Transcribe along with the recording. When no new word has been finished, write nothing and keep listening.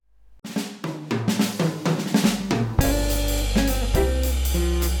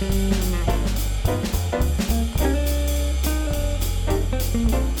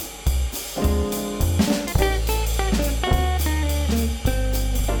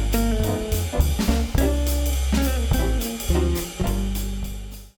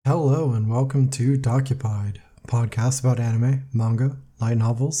welcome to Docupied, a podcast about anime, manga, light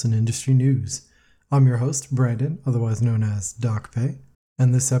novels, and industry news. I'm your host, Brandon, otherwise known as DocPay,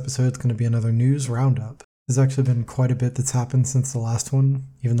 and this episode is going to be another news roundup. There's actually been quite a bit that's happened since the last one,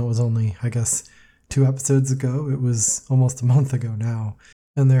 even though it was only, 2 episodes ago. It was almost a month ago now,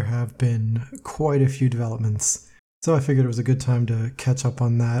 and there have been quite a few developments. So I figured it was a good time to catch up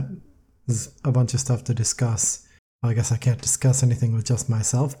on that. There's a bunch of stuff to discuss. Well, I guess I can't discuss anything with just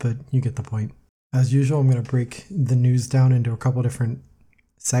myself, but you get the point. As usual, I'm going to break the news down into a couple different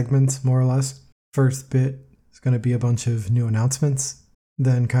segments, more or less. First bit is going to be a bunch of new announcements,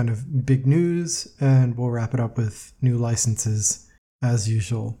 then kind of big news, and we'll wrap it up with new licenses, as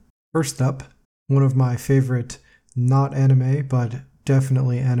usual. First up, one of my favorite not anime, but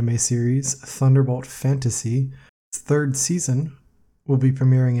definitely anime series, Thunderbolt Fantasy. Its 3rd season will be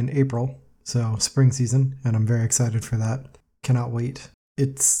premiering in April. So, spring season, and I'm very excited for that. Cannot wait.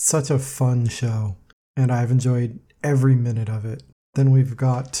 It's such a fun show, and I've enjoyed every minute of it. Then we've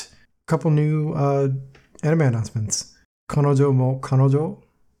got a couple new anime announcements. Kanojo mo Kanojo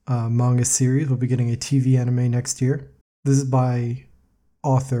manga series will be getting a TV anime next year. This is by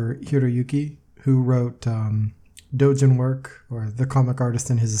author Hiroyuki, who wrote Dojin Work, or The Comic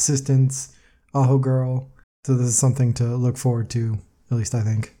Artist and His Assistants, Aho Girl. So this is something to look forward to, at least I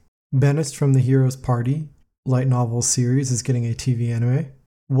think. Banished from the Hero's Party light novel series is getting a TV anime.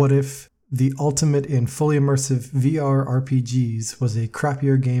 What if the ultimate in fully immersive VR RPGs was a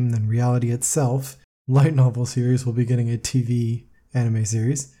crappier game than reality itself? Light novel series will be getting a TV anime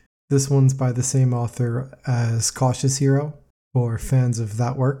series. This one's by the same author as Cautious Hero, for fans of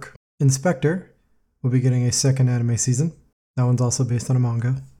that work. Inspector will be getting a 2nd anime season. That one's also based on a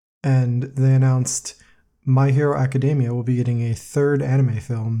manga. And they announced My Hero Academia will be getting a 3rd anime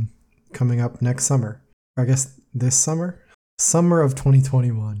film coming up next summer. Or I guess this summer? Summer of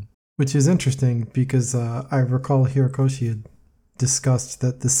 2021. Which is interesting because I recall Hirokoshi had discussed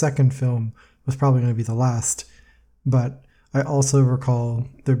that the 2nd film was probably going to be the last. But I also recall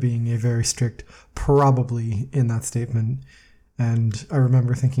there being a very strict probably in that statement. And I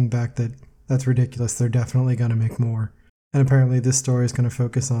remember thinking back that that's ridiculous. They're definitely going to make more. And apparently this story is going to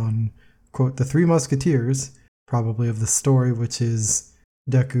focus on, quote, the 3 Musketeers, probably of the story, which is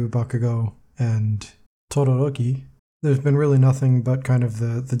Deku, Bakugo, and Todoroki. There's been really nothing but kind of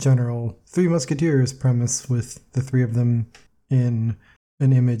the general 3 Musketeers premise with the 3 of them in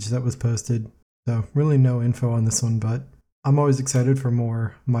an image that was posted. So really no info on this one, but I'm always excited for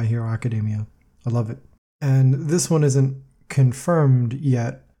more My Hero Academia. I love it. And this one isn't confirmed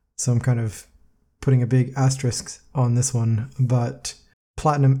yet, so I'm kind of putting a big asterisk on this one, but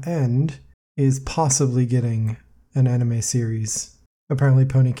Platinum End is possibly getting an anime series. Apparently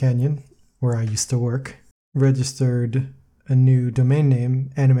Pony Canyon, where I used to work, registered a new domain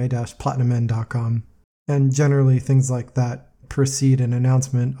name, anime-platinumend.com, and generally things like that precede an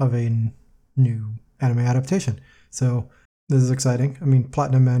announcement of a new anime adaptation. So this is exciting. I mean,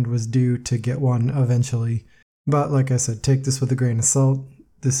 Platinum End was due to get one eventually, but like I said, take this with a grain of salt.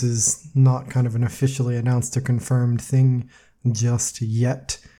 This is not kind of an officially announced or confirmed thing just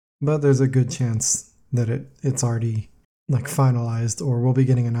yet, but there's a good chance that it's already finalized or will be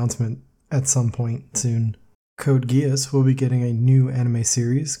getting announcement at some point soon. Code Geass will be getting a new anime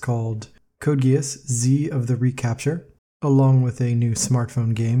series called Code Geass Z of the Recapture, along with a new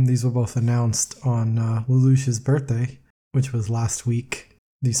smartphone game. These were both announced on Lelouch's birthday, which was last week.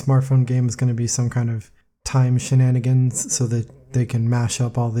 The smartphone game is going to be some kind of time shenanigans so that they can mash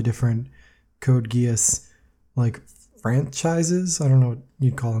up all the different Code Geass franchises. I don't know what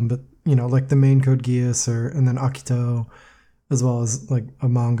you'd call them, but the main Code Geass and then Akito, as well as a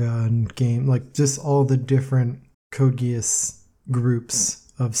manga and game, just all the different Code Geass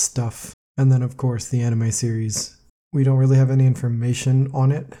groups of stuff. And then of course the anime series. We don't really have any information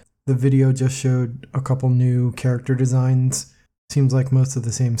on it. The video just showed a couple new character designs. Seems like most of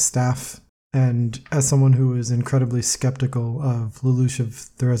the same staff. And as someone who was incredibly skeptical of Lelouch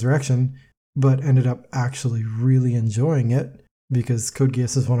of the Resurrection, but ended up actually really enjoying it, because Code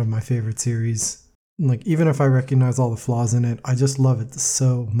Geass is one of my favorite series. Even if I recognize all the flaws in it, I just love it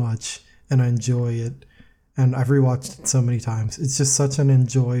so much, and I enjoy it. And I've rewatched it so many times. It's just such an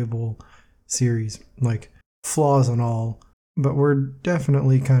enjoyable series, flaws and all. But we're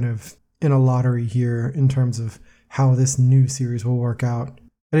definitely kind of in a lottery here in terms of how this new series will work out.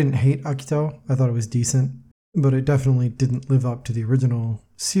 I didn't hate Akito. I thought it was decent, but it definitely didn't live up to the original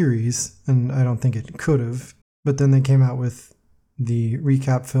series, and I don't think it could have. But then they came out with the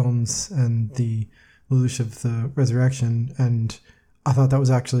recap films and the Lelouch of the Resurrection, and I thought that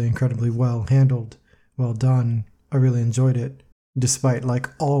was actually incredibly well handled, well done. I really enjoyed it. despite like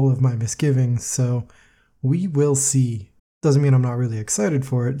all of my misgivings. So we will see. Doesn't mean I'm not really excited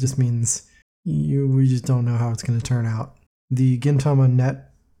for it, just means we just don't know how it's going to turn out. The Gintama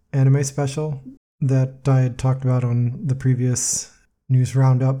Net anime special that I had talked about on the previous news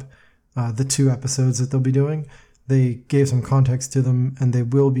roundup, the 2 episodes that they'll be doing, they gave some context to them, and they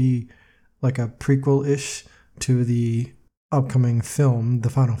will be like a prequel-ish to the upcoming film, the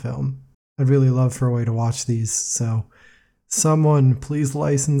final film. I'd really love for a way to watch these, so someone please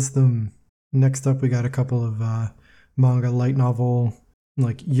license them. Next up, we got a couple of manga light novel,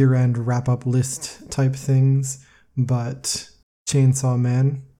 like year-end wrap-up list type things, but Chainsaw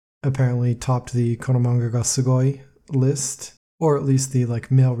Man apparently topped the Konomanga ga Sugoi list, or at least the like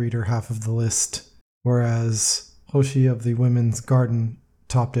male reader half of the list, whereas Hoshi of the Women's Garden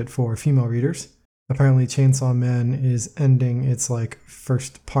topped it for female readers. Apparently Chainsaw Man is ending its like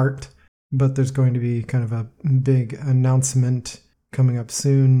first part, but there's going to be kind of a big announcement coming up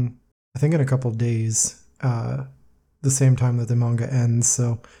soon, I think in a couple days, the same time that the manga ends,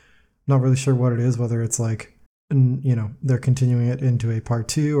 so not really sure what it is, whether it's like, they're continuing it into a part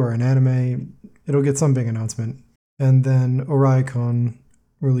 2 or an anime. It'll get some big announcement. And then Oricon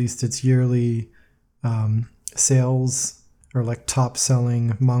released its yearly sales, or like top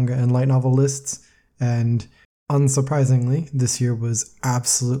selling manga and light novel lists, and unsurprisingly, this year was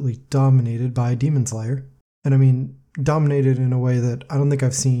absolutely dominated by Demon Slayer. And I mean, dominated in a way that I don't think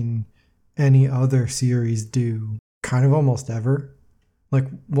I've seen any other series do kind of almost ever. Like,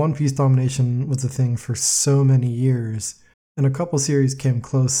 One Piece domination was a thing for so many years, and a couple series came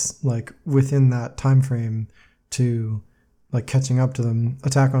close, like, within that time frame to, like, catching up to them.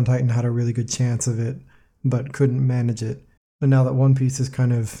 Attack on Titan had a really good chance of it, but couldn't manage it. But now that One Piece is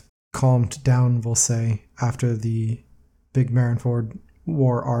kind of calmed down, we'll say, after the big Marineford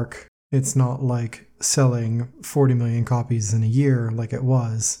War arc, it's not like selling 40 million copies in a year like it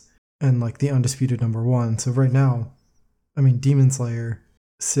was, and like the undisputed number 1. So right now, I mean, Demon Slayer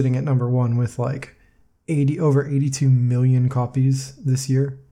sitting at number 1 with like over 82 million copies this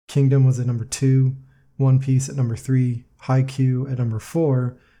year. Kingdom was at number 2, One Piece at number 3, Haikyuu at number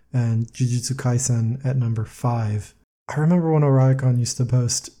 4, and Jujutsu Kaisen at number 5. I remember when Oricon used to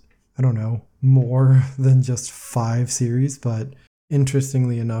post, I don't know, more than just 5 series, but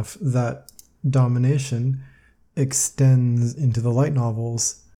interestingly enough, that domination extends into the light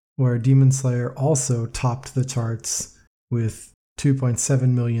novels, where Demon Slayer also topped the charts with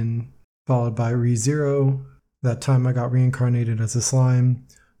 2.7 million, followed by ReZero, That Time I Got Reincarnated as a Slime,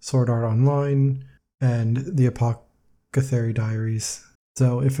 Sword Art Online, and The Apothecary Diaries.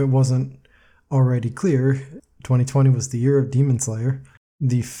 So if it wasn't already clear, 2020 was the year of Demon Slayer.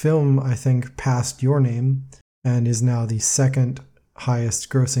 The film, I think, passed Your Name and is now the second highest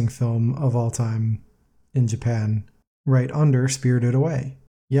grossing film of all time in Japan, right under Spirited Away.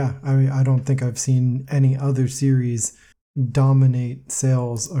 Yeah, I mean, I don't think I've seen any other series dominate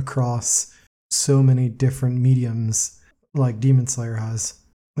sales across so many different mediums like Demon Slayer has.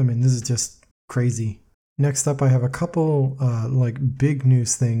 I mean, this is just crazy. Next up, I have a couple big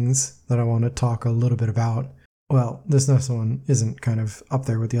news things that I want to talk a little bit about. Well, this next one isn't kind of up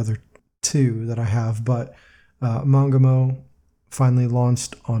there with the other 2 that I have, but Mangamo finally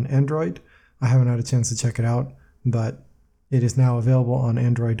launched on Android. I haven't had a chance to check it out, but it is now available on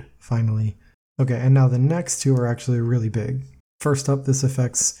Android finally. Okay, and now the next 2 are actually really big. First up, this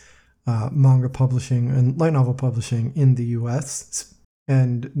affects manga publishing and light novel publishing in the US,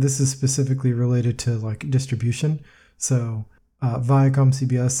 and this is specifically related to like distribution. So Viacom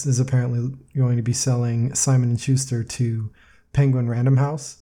CBS is apparently going to be selling Simon & Schuster to Penguin Random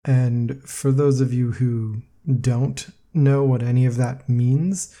House. And for those of you who don't know what any of that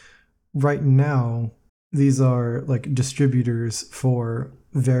means, right now these are like distributors for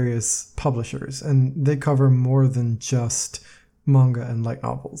various publishers, and they cover more than just manga and light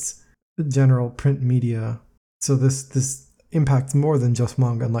novels, general print media. So this impacts more than just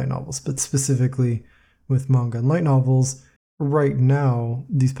manga and light novels, but specifically with manga and light novels, right now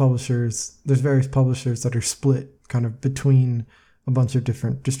these publishers, there's various publishers that are split kind of between a bunch of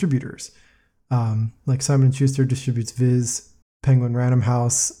different distributors. Like Simon & Schuster distributes Viz, Penguin Random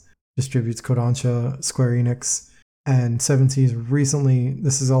House distributes Kodansha, Square Enix, and Seven Seas recently,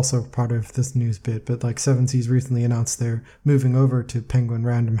 this is also part of this news bit, but like Seven Seas recently announced they're moving over to Penguin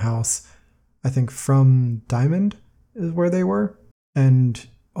Random House, I think from Diamond is where they were. And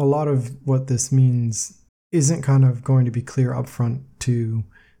a lot of what this means isn't kind of going to be clear upfront to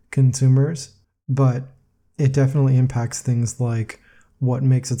consumers, but it definitely impacts things like what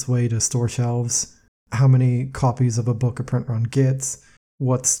makes its way to store shelves, how many copies of a book a print run gets,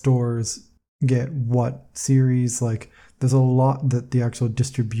 what stores get what series. Like there's a lot that the actual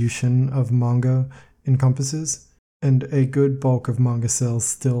distribution of manga encompasses, and a good bulk of manga sales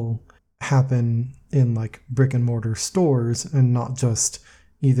still happen in like brick and mortar stores and not just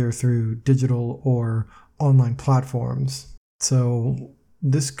either through digital or online platforms. So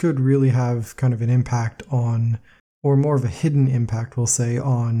this could really have kind of an impact on, or more of a hidden impact, we'll say,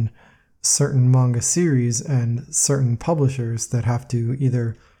 on certain manga series and certain publishers that have to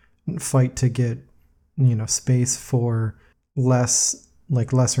either fight to get, space for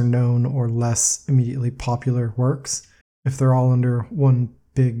lesser known or less immediately popular works. If they're all under one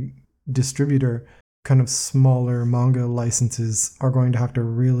big distributor, kind of smaller manga licenses are going to have to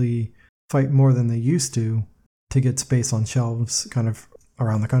really fight more than they used to get space on shelves kind of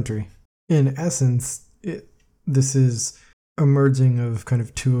around the country. In essence, this is a merging of kind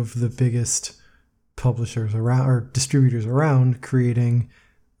of two of the biggest publishers around, or distributors around, creating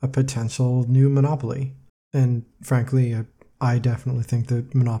a potential new monopoly. And frankly, I definitely think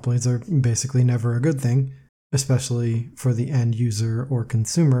that monopolies are basically never a good thing, especially for the end user or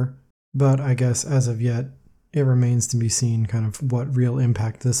consumer. But I guess as of yet, it remains to be seen kind of what real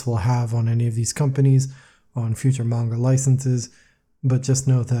impact this will have on any of these companies, on future manga licenses. But just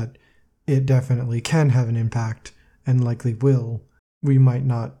know that it definitely can have an impact and likely will. We might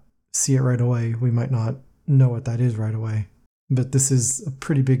not see it right away. We might not know what that is right away. But this is a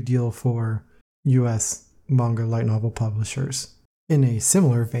pretty big deal for US manga light novel publishers. In a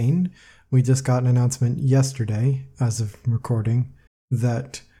similar vein, we just got an announcement yesterday, as of recording,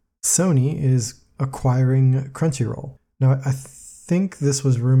 that Sony is acquiring Crunchyroll. Now, I think this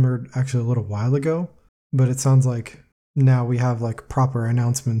was rumored actually a little while ago, but it sounds like now we have like proper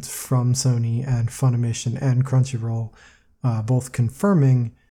announcements from Sony and Funimation and Crunchyroll, both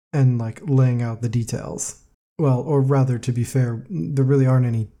confirming and like laying out the details. Well, or rather, to be fair, there really aren't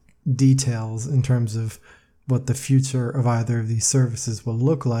any details in terms of what the future of either of these services will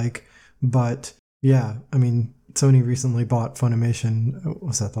look like. But yeah, I mean, Sony recently bought Funimation,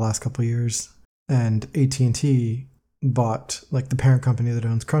 was that the last couple of years? And AT&T bought like the parent company that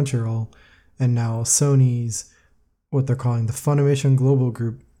owns Crunchyroll. And now Sony's, what they're calling the Funimation Global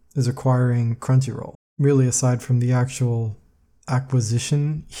Group, is acquiring Crunchyroll. Really, aside from the actual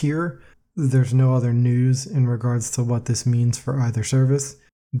acquisition here, there's no other news in regards to what this means for either service.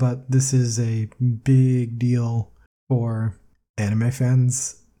 But this is a big deal for anime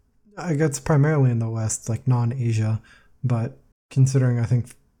fans. I guess primarily in the West, like non-Asia. But considering I think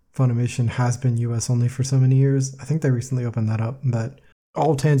Funimation has been US only for so many years, I think they recently opened that up. But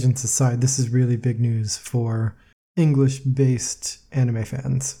all tangents aside, this is really big news for English-based anime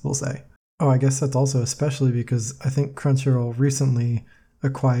fans, we'll say. Oh, I guess that's also especially because I think Crunchyroll recently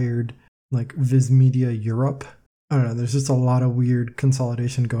acquired like Viz Media Europe. I don't know, there's just a lot of weird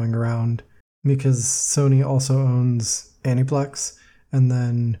consolidation going around because Sony also owns Aniplex and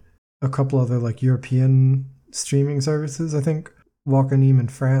then a couple other like European streaming services, I think. Wakanim in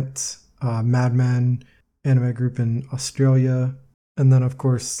France, Madman Anime Group in Australia, and then of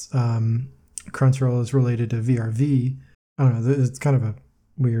course Crunchyroll is related to VRV. I don't know, it's kind of a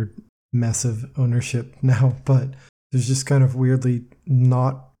weird mess of ownership now, but there's just kind of weirdly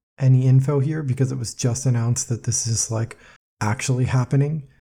not any info here because it was just announced that this is like actually happening.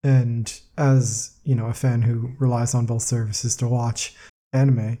 And as, a fan who relies on both services to watch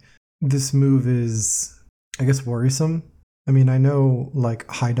anime, this move is, I guess, worrisome. I mean, I know like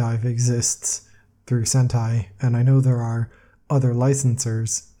High Dive exists through Sentai, and I know there are other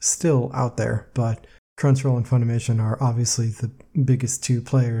licensors still out there, but Crunchyroll and Funimation are obviously the biggest two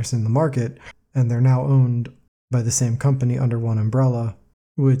players in the market, and they're now owned by the same company under one umbrella,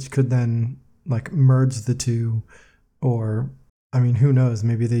 which could then like merge the two, or I mean, who knows,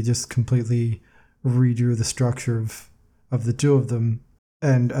 maybe they just completely redrew the structure of the two of them.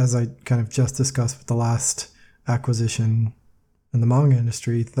 And as I kind of just discussed with the last acquisition in the manga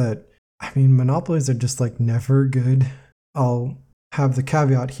industry, that I mean, monopolies are just like never good. I'll have the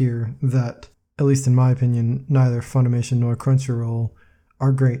caveat here that, at least in my opinion, neither Funimation nor Crunchyroll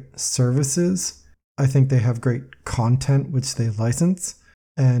are great services. I think they have great content which they license,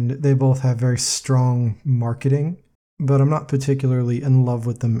 and they both have very strong marketing, but I'm not particularly in love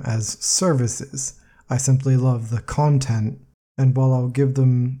with them as services. I simply love the content, and while I'll give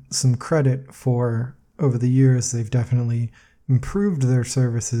them some credit for over the years, they've definitely improved their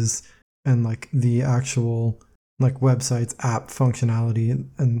services and like the actual like websites, app functionality,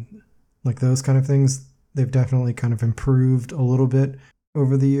 and like those kind of things, they've definitely kind of improved a little bit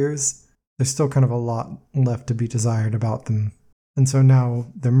over the years. There's still kind of a lot left to be desired about them. And so now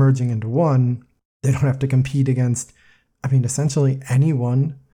they're merging into one. They don't have to compete against, I mean, essentially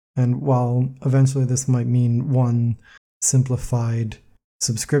anyone. And while eventually this might mean one simplified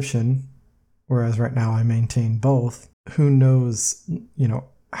subscription, whereas right now I maintain both. Who knows,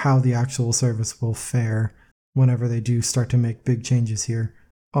 how the actual service will fare whenever they do start to make big changes here.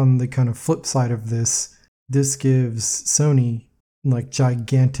 On the kind of flip side of this gives Sony like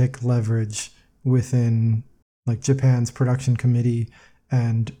gigantic leverage within like Japan's production committee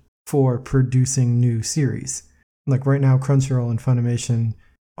and for producing new series. Like right now, Crunchyroll and Funimation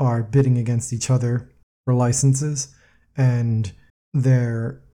are bidding against each other for licenses, and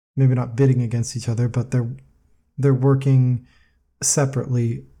they're maybe not bidding against each other, but they're working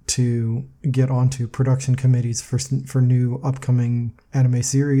separately to get onto production committees for new upcoming anime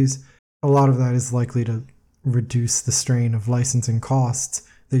series. A lot of that is likely to reduce the strain of licensing costs.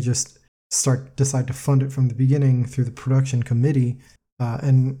 They just decide to fund it from the beginning through the production committee,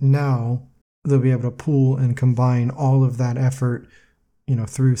 and now they'll be able to pool and combine all of that effort,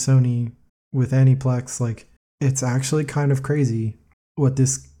 through Sony with Aniplex. Like, it's actually kind of crazy what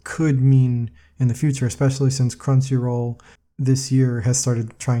this could mean in the future, especially since Crunchyroll this year has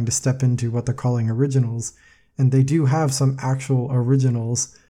started trying to step into what they're calling originals, and they do have some actual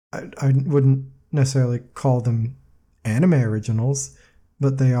originals. I wouldn't necessarily call them anime originals,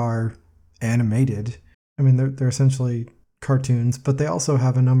 but they are animated. I mean, they're essentially cartoons, but they also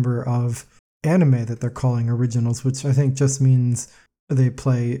have a number of anime that they're calling originals, which I think just means they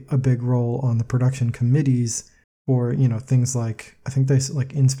play a big role on the production committees for, things like, I think they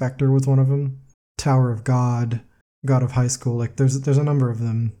like Inspector was one of them, Tower of God, God of High School. Like there's a number of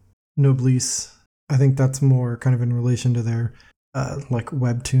them. Noblesse, I think that's more kind of in relation to their like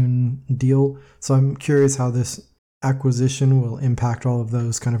webtoon deal. So I'm curious how this acquisition will impact all of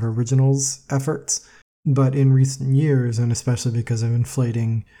those kind of originals efforts. But in recent years, and especially because of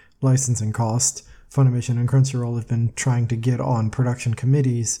inflating licensing costs, Funimation and Crunchyroll have been trying to get on production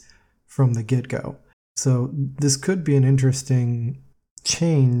committees from the get-go. So this could be an interesting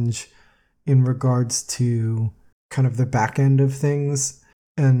change in regards to kind of the back end of things.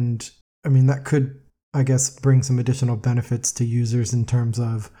 And I mean, that could, I guess, bring some additional benefits to users in terms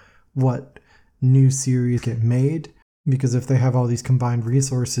of what new series get made. Because if they have all these combined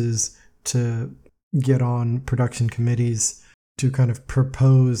resources to get on production committees to kind of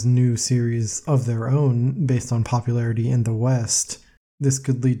propose new series of their own based on popularity in the West, this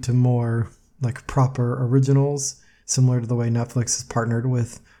could lead to more like proper originals, similar to the way Netflix has partnered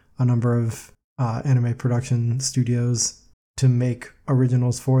with a number of anime production studios to make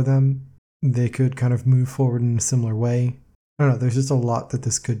originals for them. They could kind of move forward in a similar way. I don't know, there's just a lot that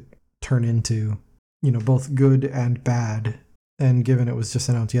this could turn into, both good and bad. And given it was just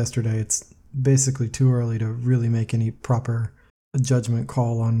announced yesterday, it's basically too early to really make any proper judgment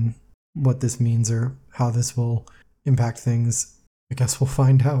call on what this means or how this will impact things. I guess we'll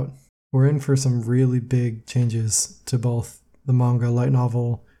find out. We're in for some really big changes to both the manga, light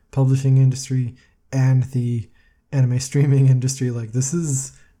novel, publishing industry, and the anime streaming industry. Like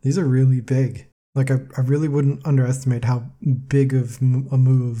these are really big. Like I really wouldn't underestimate how big of a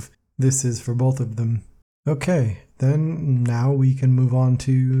move this is for both of them. Okay, then now we can move on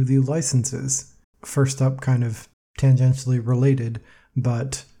to the licenses. First up, kind of tangentially related,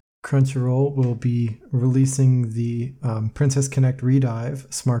 but Crunchyroll will be releasing the Princess Connect Redive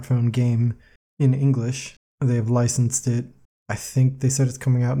smartphone game in English. They have licensed it. I think they said it's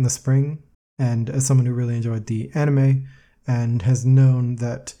coming out in the spring. And as someone who really enjoyed the anime and has known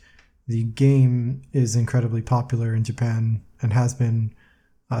that the game is incredibly popular in Japan and has been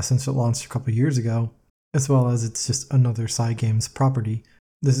since it launched a couple of years ago, as well as it's just another Cygames property,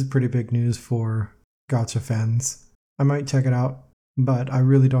 this is pretty big news for gacha fans. I might check it out, but I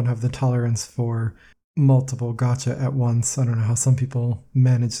really don't have the tolerance for multiple gacha at once. I don't know how some people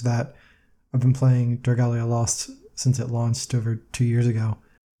manage that. I've been playing Dragalia Lost since it launched over 2 years ago,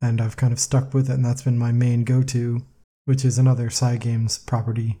 and I've kind of stuck with it, and that's been my main go-to, which is another Cygames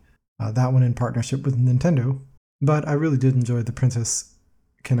property, that one in partnership with Nintendo. But I really did enjoy the Princess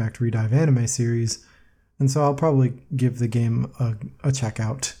Connect Redive anime series, and so I'll probably give the game a check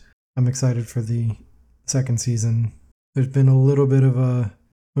out. I'm excited for the second season. There's been a little bit of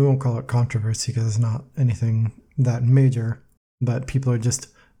we won't call it controversy because it's not anything that major, but people are just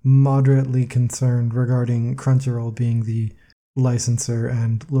moderately concerned regarding Crunchyroll being the licensor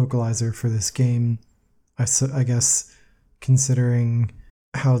and localizer for this game. I guess considering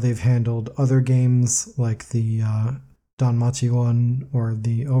how they've handled other games like the Danmachi one or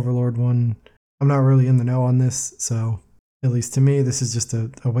the Overlord one. I'm not really in the know on this, so at least to me, this is just a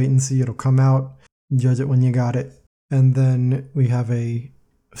wait and see. It'll come out, judge it when you got it. And then we have a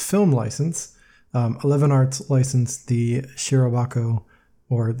film license. 11 Arts licensed the Shirobako,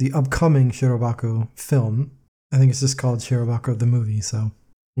 or the upcoming Shirobako film, I think it's just called Shirobako the movie, so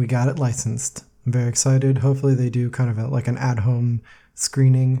we got it licensed. I'm very excited. Hopefully they do kind of like an at-home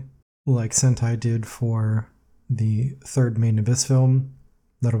screening like Sentai did for the third Main Abyss film.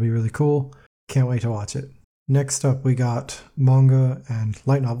 That'll be really cool. Can't wait to watch it. Next up, we got manga and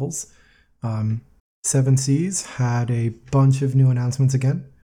light novels. Seven Seas had a bunch of new announcements again.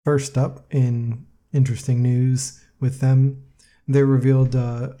 First up, in interesting news with them, they revealed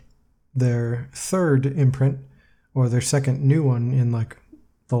their third imprint, or their second new one in like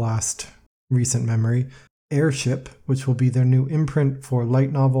the last recent memory, Airship, which will be their new imprint for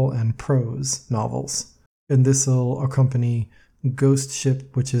light novel and prose novels. And this will accompany Ghost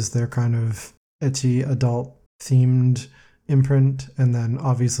Ship, which is their kind of ecchi adult themed imprint, and then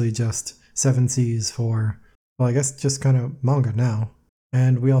obviously just Seven Seas for, well, I guess just kind of manga now.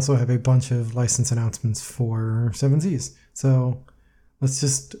 And we also have a bunch of license announcements for Seven Seas. So let's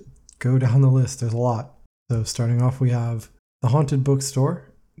just go down the list. There's a lot. So starting off, we have The Haunted Bookstore,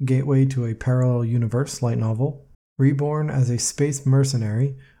 Gateway to a Parallel Universe light novel. Reborn as a Space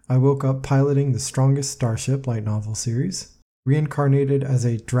Mercenary, I Woke Up Piloting the Strongest Starship light novel series. Reincarnated as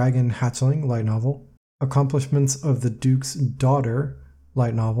a Dragon Hatchling light novel. Accomplishments of the Duke's Daughter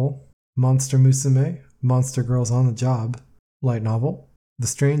light novel. Monster Musume, Monster Girls on the Job light novel. The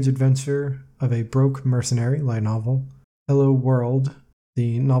Strange Adventure of a Broke Mercenary light novel. Hello World,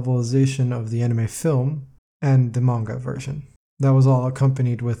 the novelization of the anime film, and the manga version. That was all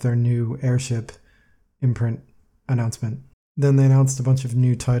accompanied with their new Airship imprint announcement. Then they announced a bunch of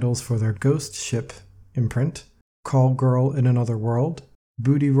new titles for their Ghost Ship imprint. Call Girl in Another World,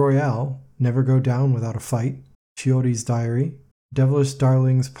 Booty Royale, Never Go Down Without a Fight, Shiori's Diary, Devilish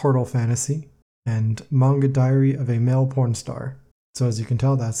Darling's Portal Fantasy, and Manga Diary of a Male Porn Star. So as you can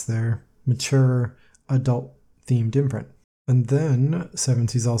tell, that's their mature adult-themed imprint. And then Seven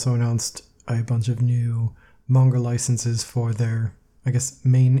Seas also announced a bunch of new manga licenses for their, I guess,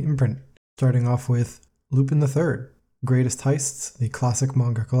 main imprint. Starting off with Lupin III, Greatest Heists, the classic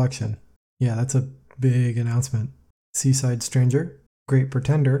manga collection. Yeah, that's a big announcement. Seaside Stranger, Great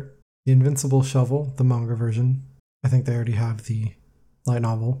Pretender, The Invincible Shovel, the manga version. I think they already have the light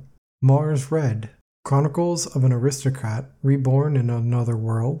novel. Mars Red, Chronicles of an Aristocrat Reborn in Another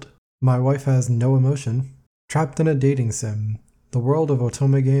World. My Wife Has No Emotion. Trapped in a Dating Sim. The world of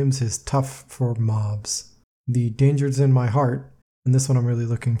otome games is tough for mobs. The Dangers in My Heart, and this one I'm really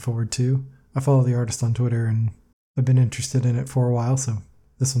looking forward to. I follow the artist on Twitter and I've been interested in it for a while, so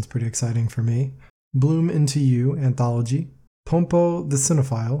this one's pretty exciting for me. Bloom Into You anthology. Pompo the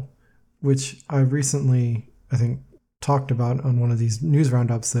Cinephile, which I recently, I think, talked about on one of these news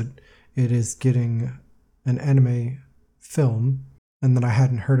roundups, that it is getting an anime film, and that I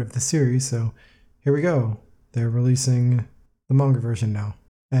hadn't heard of the series, so here we go. They're releasing the manga version now.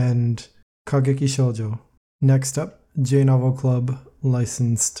 And Kageki Shoujo. Next up, J Novel Club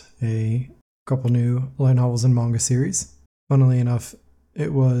licensed a couple new light novels and manga series. Funnily enough,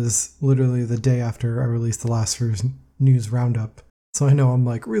 it was literally the day after I released the last news roundup, so I know I'm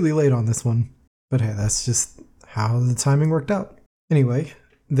like really late on this one. But hey, that's just how the timing worked out. Anyway,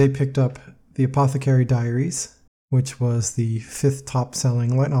 they picked up The Apothecary Diaries, which was the 5th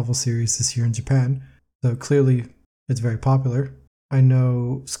top-selling light novel series this year in Japan, so clearly it's very popular. I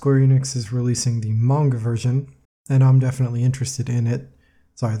know Square Enix is releasing the manga version, and I'm definitely interested in it.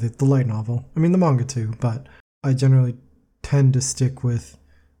 Sorry, the light novel. I mean the manga too, but I generally tend to stick with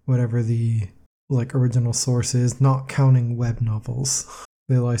whatever the original source is, not counting web novels.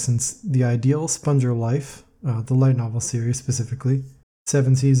 They licensed The Ideal Sponger Life, the light novel series specifically.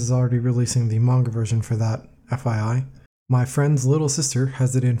 Seven Seas is already releasing the manga version for that, FYI. My Friend's Little Sister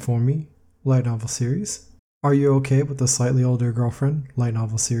Has It In For Me, light novel series. Are You Okay with a Slightly Older Girlfriend, light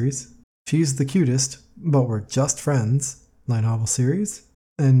novel series. She's the Cutest, But We're Just Friends, light novel series.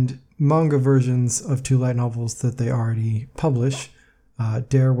 And manga versions of 2 light novels that they already publish,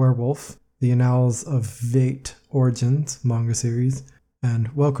 Dare Werewolf, The Annals of Vate Origins manga series,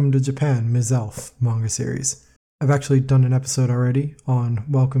 and Welcome to Japan, Ms. Elf manga series. I've actually done an episode already on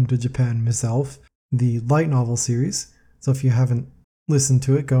Welcome to Japan, Ms. Elf, the light novel series. So if you haven't listened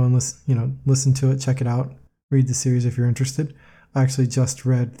to it, go and listen to it, check it out, read the series if you're interested. I actually just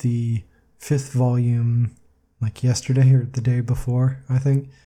read the 5th volume yesterday or the day before, I think.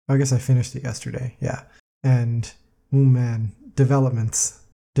 I guess I finished it yesterday, yeah. And, oh man, developments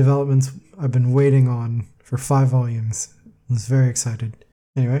I've been waiting on for 5 volumes. I was very excited.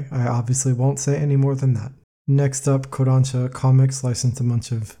 Anyway, I obviously won't say any more than that. Next up, Kodansha Comics licensed a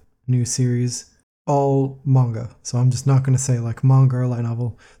bunch of new series, all manga. So I'm just not going to say manga or light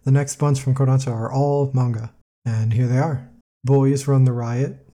novel. The next bunch from Kodansha are all manga. And here they are. Boys Run the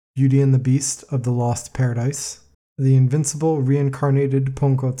Riot, Beauty and the Beast of the Lost Paradise, The Invincible Reincarnated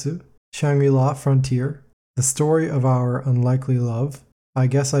Ponkotsu, Shangri-La Frontier, The Story of Our Unlikely Love, I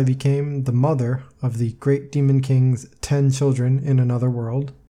Guess I Became the Mother of the Great Demon King's 10 Children in Another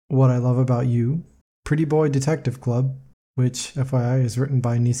World, What I Love About You, Pretty Boy Detective Club, which, FYI, is written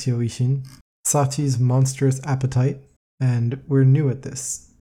by Nisio Ishin, Sachi's Monstrous Appetite, and We're New at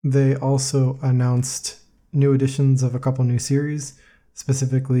This. They also announced new editions of a couple new series,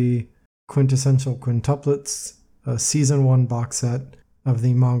 specifically Quintessential Quintuplets, a Season 1 box set of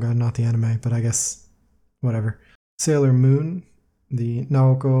the manga, not the anime, but I guess whatever. Sailor Moon, the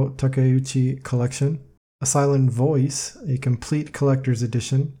Naoko Takeuchi collection, A Silent Voice, a complete collector's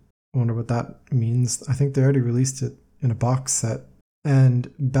edition. I wonder what that means. I think they already released it in a box set.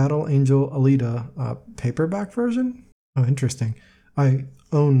 And Battle Angel Alita, a paperback version? Oh, interesting. I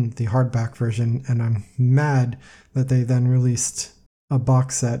own the hardback version, and I'm mad that they then released a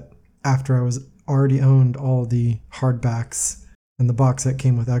box set after I was already owned all the hardbacks, and the box set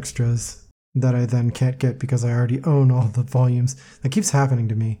came with extras that I then can't get because I already own all the volumes. That keeps happening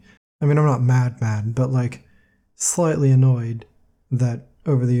to me. I mean, I'm not mad, but like slightly annoyed that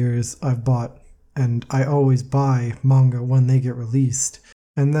over the years I've bought, and I always buy manga when they get released.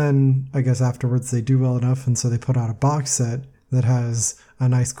 And then I guess afterwards they do well enough, and so they put out a box set that has a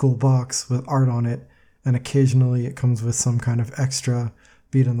nice cool box with art on it, and occasionally it comes with some kind of extra,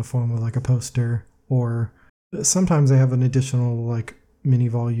 be it in the form of like a poster, or sometimes they have an additional like mini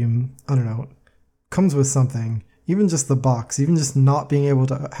volume, I don't know, comes with something. Even just the box, even just not being able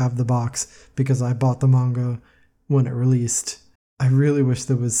to have the box because I bought the manga when it released. I really wish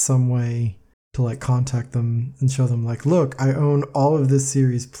there was some way to like contact them and show them like, look, I own all of this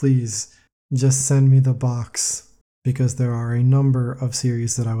series, please just send me the box, because there are a number of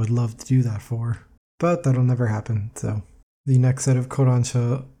series that I would love to do that for, but that'll never happen. So the next set of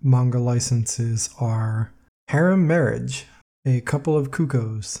Kodansha manga licenses are Harem Marriage, A Couple of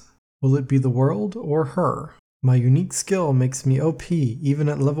Cuckoos, Will It Be the World or Her? My Unique Skill Makes Me OP even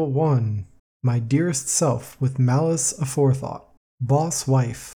at level 1, My Dearest Self with Malice Aforethought, Boss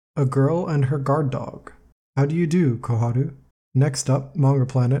Wife, A Girl and Her Guard Dog, How Do You Do, Koharu? Next up, Manga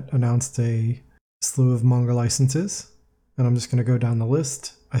Planet announced a slew of manga licenses, and I'm just going to go down the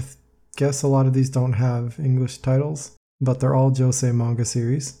list. I guess a lot of these don't have English titles, but they're all josei manga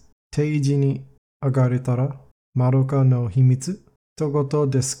series. Teiji ni Agaretara, Madoka no Himitsu, Togoto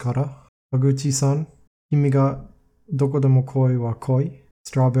desu kara, Aguchi-san, Kimi ga Dokodemo Koi wa Koi,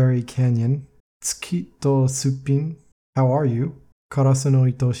 Strawberry Canyon, Tsuki to Suppin, How Are You, Karasu no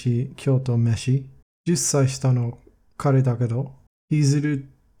Itoshi Kyoto Meshi, 10歳下の彼だけど、譲る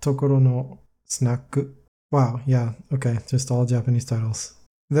ところの Snack. Wow, yeah, okay, just all Japanese titles.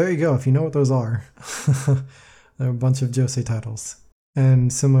 There you go, if you know what those are. There are a bunch of josei titles.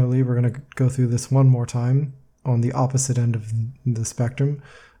 And similarly, we're going to go through this one more time on the opposite end of the spectrum.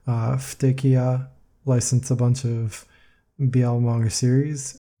 Futekiya licensed a bunch of BL manga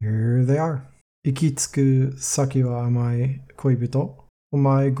series. Here they are. Ikitsuku Saki wa Amai Koibito,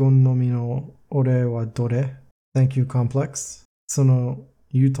 Omae gon no mi no ore wa dore, Thank You Complex, Sono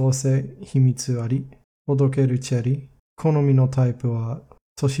Yutose Himitsu Ari, Hodokeru Cherry, Konomi no Type wa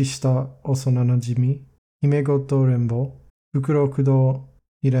Toshishita Osonanajimi, Himegoto Renbo, Fukurokudo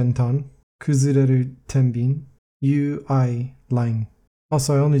Hirentan, Kuzureru Tenbin, UI Line.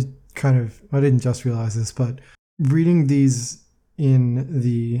 Also, I didn't just realize this, but reading these in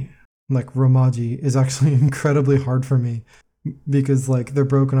the like Romaji is actually incredibly hard for me because like they're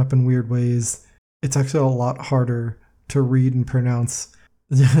broken up in weird ways. It's actually a lot harder to read and pronounce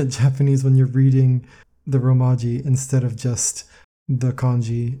Japanese when you're reading the Romaji instead of just the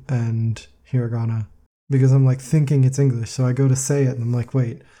kanji and hiragana, because I'm like thinking it's English, so I go to say it and I'm like,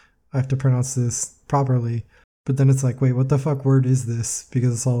 wait, I have to pronounce this properly, but then it's like, wait, what the fuck word is this?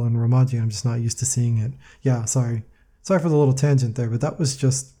 Because it's all in Romaji and I'm just not used to seeing it. Yeah, sorry for the little tangent there, but that was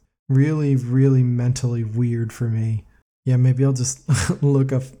just really, really mentally weird for me. Yeah, maybe I'll just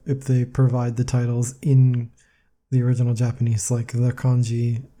look up if they provide the titles in the original Japanese, like the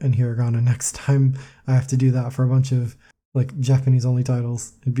kanji and hiragana, next time I have to do that for a bunch of like Japanese only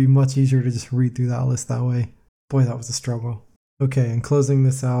titles. It'd be much easier to just read through that list that way. Boy, that was a struggle. Okay, and closing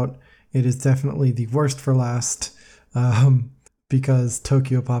this out, it is definitely the worst for last, because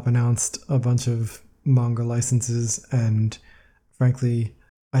Tokyo Pop announced a bunch of manga licenses, and frankly,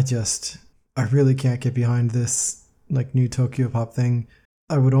 I really can't get behind this like new Tokyo Pop thing.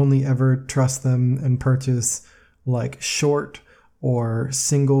 I would only ever trust them and purchase like short or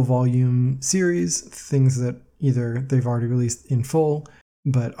single volume series, things that either they've already released in full,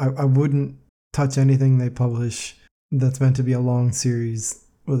 but I wouldn't touch anything they publish that's meant to be a long series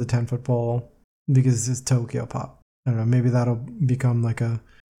with a 10-foot pole because it's Tokyo Pop. I don't know, maybe that'll become like a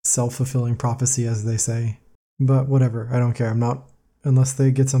self-fulfilling prophecy, as they say. But whatever, I don't care. Unless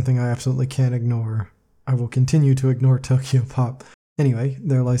they get something I absolutely can't ignore, I will continue to ignore Tokyo Pop. Anyway,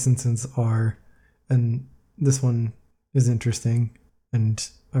 their licenses are, and this one is interesting, and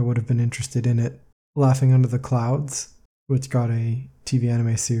I would have been interested in it, Laughing Under the Clouds, which got a TV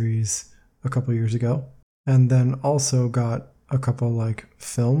anime series a couple years ago, and then also got a couple like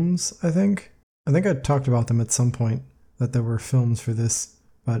films, I think. I talked about them at some point, that there were films for this,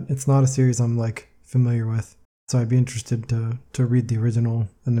 but it's not a series I'm like familiar with. So I'd be interested to read the original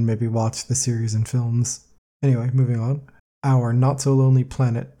and then maybe watch the series and films. Anyway, moving on. Our Not So Lonely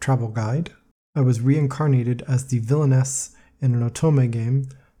Planet travel guide. I was reincarnated as the villainess in an otome game,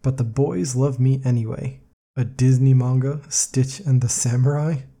 but the boys love me anyway. A Disney manga, Stitch and the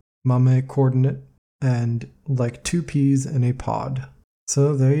Samurai. Mame coordinate, and like 2 peas in a pod.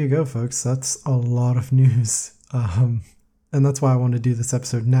 So there you go, folks. That's a lot of news. And that's why I want to do this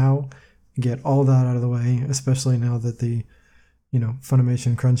episode now. Get all that out of the way, especially now that the,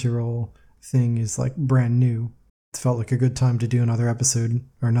 Funimation Crunchyroll thing is like brand new. It felt like a good time to do another episode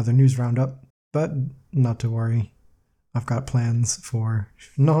or another news roundup, but not to worry. I've got plans for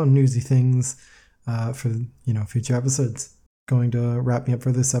non-newsy things for, future episodes. Going to wrap me up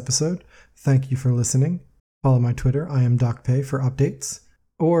for this episode. Thank you for listening. Follow my Twitter. I am DocPay for updates.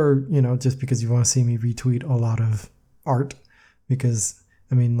 Or, just because you want to see me retweet a lot of art, because,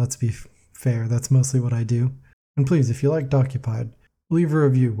 let's be fair, that's mostly what I do. And please, if you like Docupied, leave a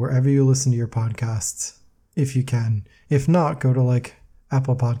review wherever you listen to your podcasts, if you can. If not, go to like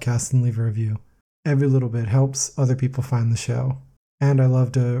Apple Podcasts and leave a review. Every little bit helps other people find the show. And I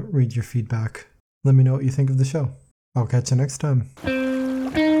love to read your feedback. Let me know what you think of the show. I'll catch you next time.